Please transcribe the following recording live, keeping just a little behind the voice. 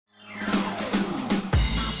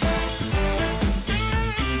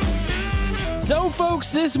So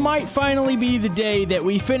folks, this might finally be the day that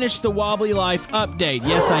we finish the Wobbly Life update.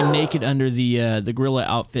 Yes, I'm naked under the gorilla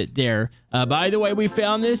outfit there. By the way, we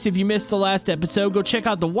found this. If you missed the last episode, go check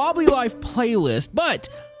out the Wobbly Life playlist. But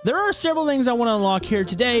there are several things I want to unlock here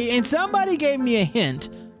today, and somebody gave me a hint.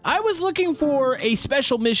 I was looking for a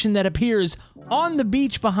special mission that appears on the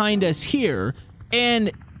beach behind us here, and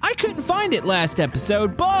I couldn't find it last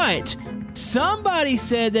episode, but somebody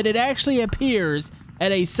said that it actually appears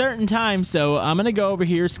at a certain time, so I'm gonna go over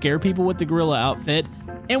here, scare people with the gorilla outfit,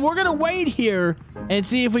 and we're gonna wait here and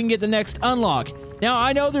see if we can get the next unlock. Now,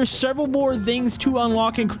 I know there's several more things to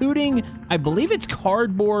unlock, including, I believe it's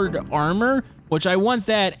cardboard armor, which I want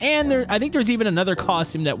that, and I think there's even another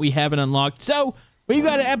costume that we haven't unlocked. So, we've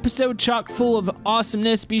got an episode chock full of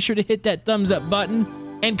awesomeness. Be sure to hit that thumbs up button,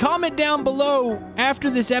 and comment down below after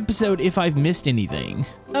this episode if I've missed anything.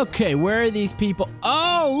 Okay, where are these people?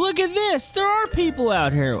 Oh, look at this! There are people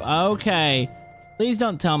out here. Okay. Please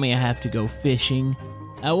don't tell me I have to go fishing.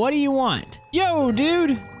 What do you want? Yo,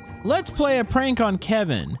 dude! Let's play a prank on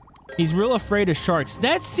Kevin. He's real afraid of sharks.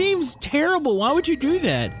 That seems terrible. Why would you do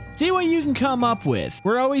that? See what you can come up with.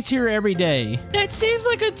 We're always here every day. That seems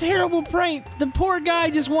like a terrible prank. The poor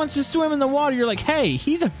guy just wants to swim in the water. You're like, hey,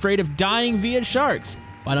 he's afraid of dying via sharks.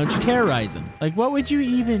 Why don't you terrorize him? Like, what would you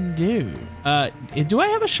even do? Do I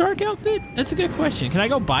have a shark outfit? That's a good question. Can I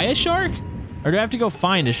go buy a shark? Or do I have to go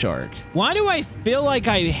find a shark? Why do I feel like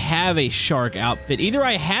I have a shark outfit? Either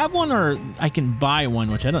I have one or I can buy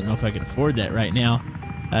one, which I don't know if I can afford that right now.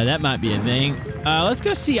 That might be a thing. Let's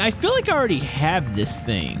go see. I feel like I already have this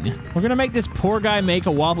thing. We're gonna make this poor guy make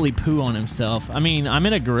a wobbly poo on himself. I mean, I'm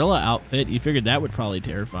in a gorilla outfit. You figured that would probably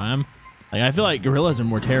terrify him. Like, I feel like gorillas are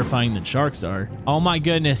more terrifying than sharks are. Oh my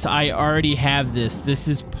goodness, I already have this. This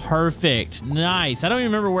is perfect. Nice. I don't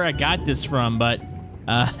even remember where I got this from, but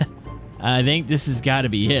I think this has got to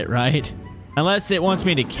be it, right? Unless it wants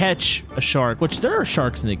me to catch a shark, which there are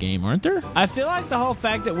sharks in the game, aren't there? I feel like the whole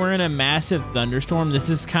fact that we're in a massive thunderstorm, this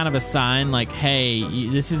is kind of a sign like, hey,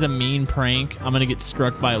 this is a mean prank. I'm gonna get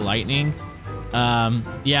struck by lightning.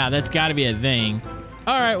 Yeah, that's gotta be a thing.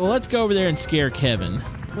 All right, well, let's go over there and scare Kevin.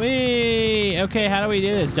 Okay, how do we do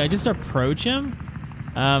this? Do I just approach him?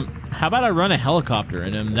 How about I run a helicopter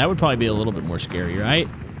at him? That would probably be a little bit more scary, right?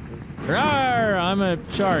 Rawr, I'm a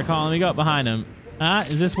shark. Hold on, let me go up behind him.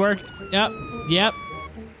 Does this work? Yep.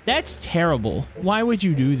 That's terrible. Why would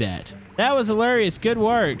you do that? That was hilarious. Good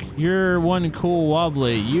work. You're one cool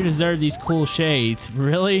wobbly. You deserve these cool shades.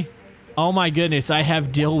 Really? Oh my goodness, I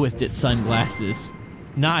have deal with it sunglasses.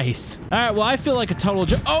 Nice. All right, well, I feel like a total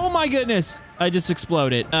oh my goodness. I just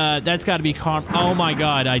exploded. That's got to be karma. Oh my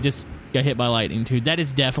God, I just got hit by lightning too. That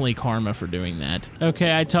is definitely karma for doing that.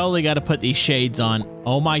 Okay, I totally got to put these shades on.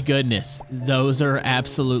 Oh my goodness. Those are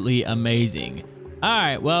absolutely amazing. All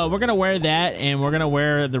right, well, we're going to wear that, and we're going to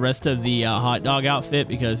wear the rest of the hot dog outfit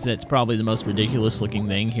because that's probably the most ridiculous looking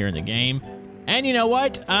thing here in the game. And you know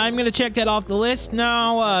what? I'm going to check that off the list.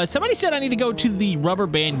 Now, somebody said I need to go to the Rubber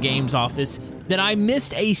Band Games office, that I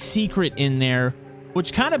missed a secret in there,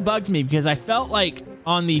 which kind of bugged me because I felt like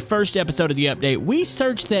on the first episode of the update, we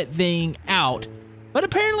searched that thing out, but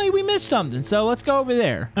apparently we missed something, so let's go over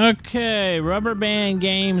there. Okay, Rubber Band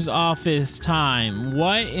Games office time.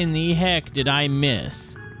 What in the heck did I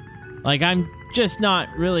miss? Like, I'm just not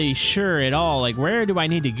really sure at all. Like, where do I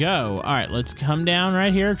need to go? All right, let's come down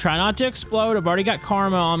right here. Try not to explode. I've already got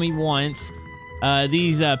karma on me once.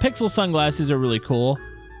 These pixel sunglasses are really cool.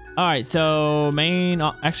 All right, so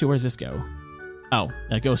actually, where's this go? Oh,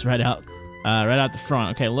 that goes right out the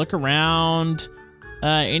front. Okay, look around.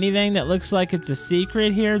 Anything that looks like it's a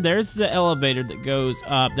secret here? There's the elevator that goes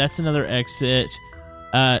up. That's another exit.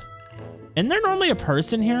 Isn't there normally a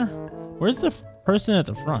person here? Where's the person at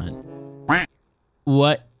the front?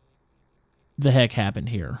 What the heck happened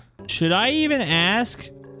here? Should I even ask?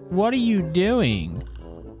 What are you doing?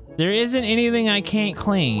 There isn't anything I can't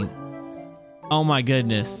clean. Oh my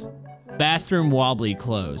goodness. Bathroom wobbly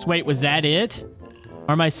clothes. Wait, was that it?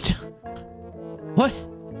 Or am I still... What?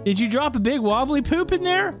 Did you drop a big wobbly poop in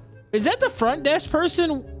there? Is that the front desk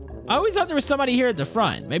person? I always thought there was somebody here at the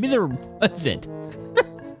front. Maybe there wasn't.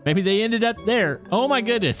 Maybe they ended up there. Oh my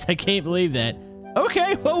goodness, I can't believe that.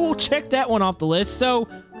 Okay, well, we'll check that one off the list. So,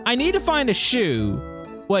 I need to find a shoe,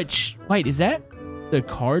 which, wait, is that the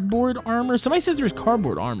cardboard armor? Somebody says there's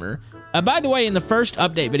cardboard armor. By the way, in the first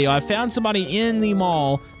update video, I found somebody in the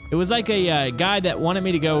mall. It was like a guy that wanted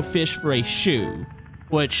me to go fish for a shoe,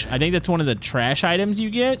 which I think that's one of the trash items you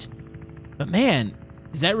get. But man,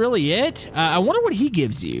 is that really it? I wonder what he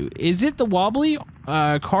gives you. Is it the wobbly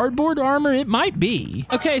cardboard armor? It might be.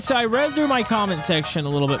 Okay, so I read through my comment section a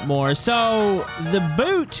little bit more. So the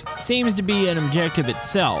boot seems to be an objective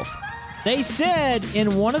itself. They said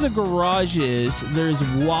in one of the garages, there's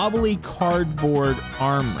wobbly cardboard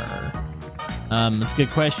armor. That's a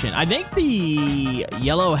good question. I think the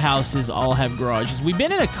yellow houses all have garages. We've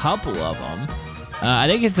been in a couple of them. I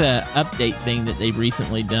think it's a update thing that they've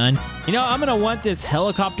recently done. You know, I'm gonna want this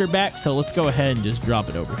helicopter back, so let's go ahead and just drop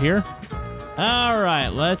it over here. All right,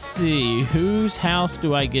 let's see. Whose house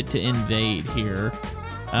do I get to invade here?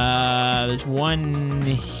 There's one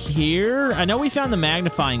here. I know we found the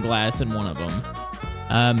magnifying glass in one of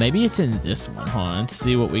them. Maybe it's in this one. Hold on, let's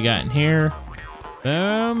see what we got in here.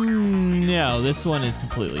 No, this one is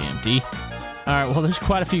completely empty. All right, well, there's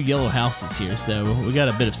quite a few yellow houses here, so we got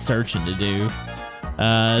a bit of searching to do.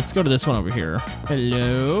 Let's go to this one over here.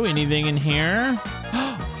 Hello, anything in here?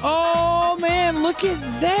 Oh, man, look at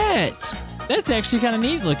that. That's actually kind of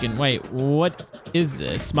neat looking. Wait, what is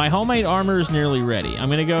this? My homemade armor is nearly ready. I'm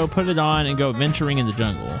going to go put it on and go venturing in the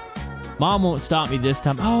jungle. Mom won't stop me this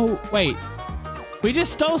time. Oh, wait. We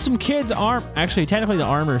just stole some kids' arm. Actually, technically, the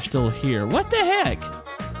armor is still here. What the heck?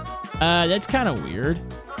 That's kind of weird.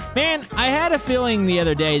 Man, I had a feeling the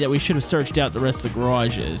other day that we should have searched out the rest of the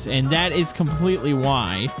garages, and that is completely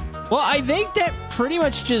why. Well, I think that pretty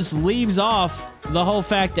much just leaves off the whole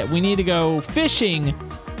fact that we need to go fishing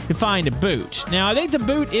to find a boot. Now, I think the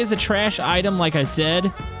boot is a trash item, like I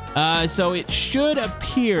said, so it should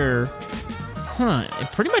appear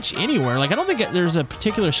pretty much anywhere. Like, I don't think there's a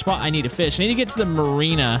particular spot I need to fish. I need to get to the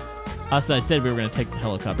marina. Also, I said we were going to take the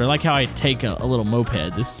helicopter. I like how I take a little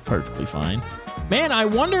moped. This is perfectly fine. Man, I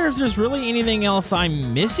wonder if there's really anything else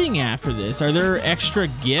I'm missing after this. Are there extra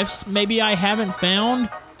gifts maybe I haven't found?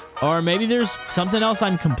 Or maybe there's something else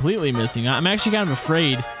I'm completely missing. I'm actually kind of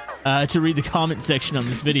afraid to read the comment section on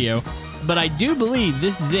this video. But I do believe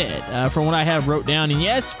this is it from what I have wrote down. And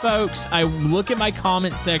yes, folks, I look at my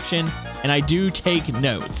comment section and I do take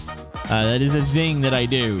notes. That is a thing that I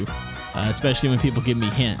do. Especially when people give me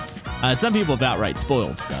hints. Some people have outright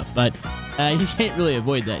spoiled stuff, but you can't really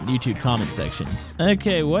avoid that in YouTube comment section.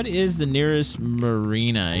 Okay, what is the nearest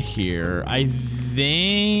marina here? I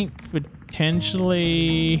think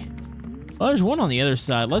potentially... Well, there's one on the other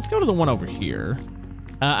side. Let's go to the one over here.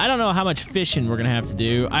 I don't know how much fishing we're going to have to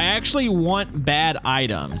do. I actually want bad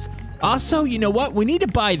items. Also, you know what? We need to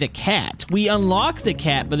buy the cat. We unlocked the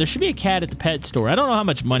cat, but there should be a cat at the pet store. I don't know how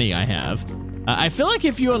much money I have. I feel like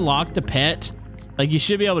if you unlock the pet, like you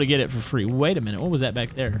should be able to get it for free. Wait a minute, what was that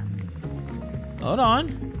back there? Hold on.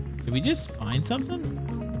 Did we just find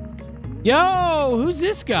something? Yo, who's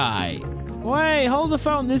this guy? Wait, hold the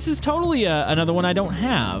phone. This is totally another one I don't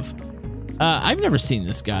have. I've never seen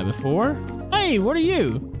this guy before. Hey, what are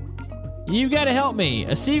you? You've got to help me.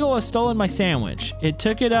 A seagull has stolen my sandwich. It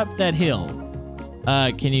took it up that hill.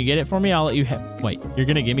 Can you get it for me? I'll let you have... Wait, you're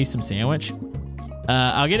going to give me some sandwich?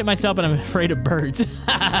 I'll get it myself, but I'm afraid of birds.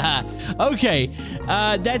 Okay,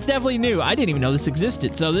 that's definitely new. I didn't even know this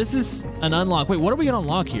existed. So this is an unlock. Wait, what are we gonna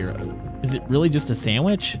unlock here? Is it really just a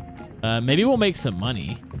sandwich? Maybe we'll make some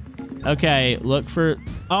money. Okay, look for...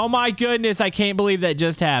 Oh my goodness, I can't believe that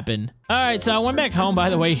just happened. All right, so I went back home. By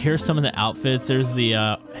the way, here's some of the outfits. There's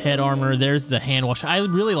the head armor. There's the hand wash. I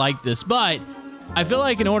really like this, but I feel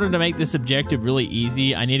like in order to make this objective really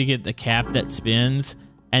easy, I need to get the cap that spins.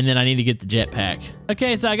 And then I need to get the jetpack.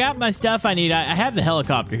 Okay, so I got my stuff I need. I have the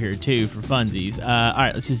helicopter here too for funsies. All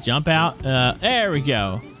right, let's just jump out. There we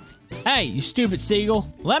go. Hey, you stupid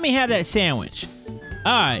seagull. Let me have that sandwich.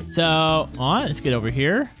 All right, so all right, let's get over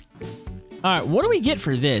here. All right, what do we get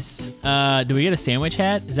for this? Do we get a sandwich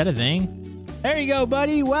hat? Is that a thing? There you go,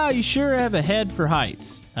 buddy. Wow, you sure have a head for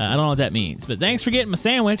heights. I don't know what that means, but thanks for getting my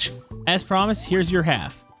sandwich. As promised, here's your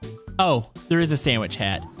half. Oh, there is a sandwich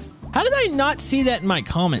hat. How did I not see that in my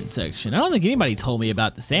comment section? I don't think anybody told me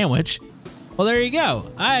about the sandwich. Well, there you go.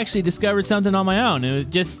 I actually discovered something on my own. It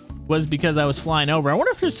just was because I was flying over. I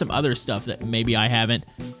wonder if there's some other stuff that maybe I haven't.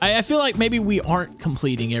 I feel like maybe we aren't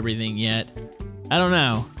completing everything yet. I don't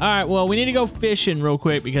know. All right, well, we need to go fishing real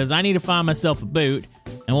quick because I need to find myself a boot.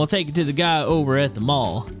 And we'll take it to the guy over at the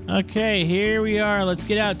mall. Okay, here we are. Let's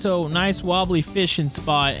get out to a nice wobbly fishing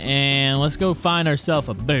spot and let's go find ourselves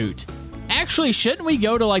a boot. Actually, shouldn't we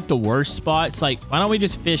go to like the worst spots? Like, why don't we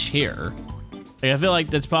just fish here? Like, I feel like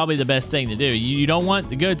that's probably the best thing to do. You don't want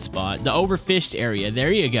the good spot, the overfished area.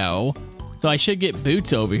 There you go. So I should get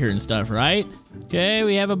boots over here and stuff, right? Okay,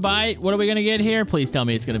 we have a bite. What are we gonna get here? Please tell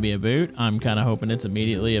me it's gonna be a boot. I'm kind of hoping it's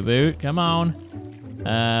immediately a boot. Come on.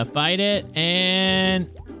 Fight it, and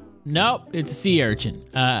nope, it's a sea urchin.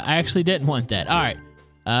 I actually didn't want that. All right,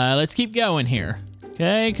 let's keep going here.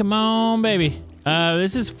 Okay, come on, baby.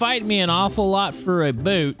 This is fighting me an awful lot for a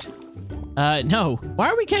boot. No. Why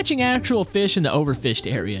are we catching actual fish in the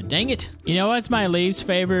overfished area? Dang it. You know what's my least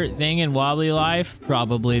favorite thing in Wobbly Life?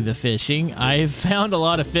 Probably the fishing. I've found a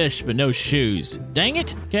lot of fish, but no shoes. Dang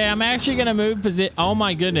it. Okay, I'm actually gonna move position. Oh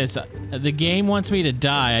my goodness. The game wants me to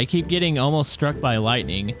die. I keep getting almost struck by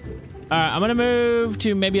lightning. All right, I'm gonna move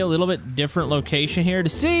to maybe a little bit different location here to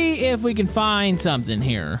see if we can find something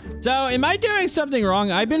here. So, am I doing something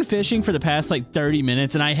wrong? I've been fishing for the past like 30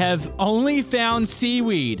 minutes and I have only found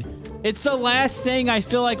seaweed. It's the last thing I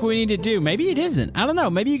feel like we need to do. Maybe it isn't. I don't know.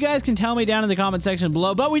 Maybe you guys can tell me down in the comment section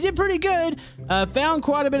below, but we did pretty good. Found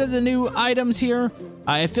quite a bit of the new items here.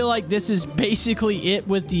 I feel like this is basically it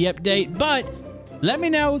with the update, but let me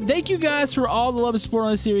know. Thank you guys for all the love and support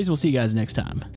on this series. We'll see you guys next time.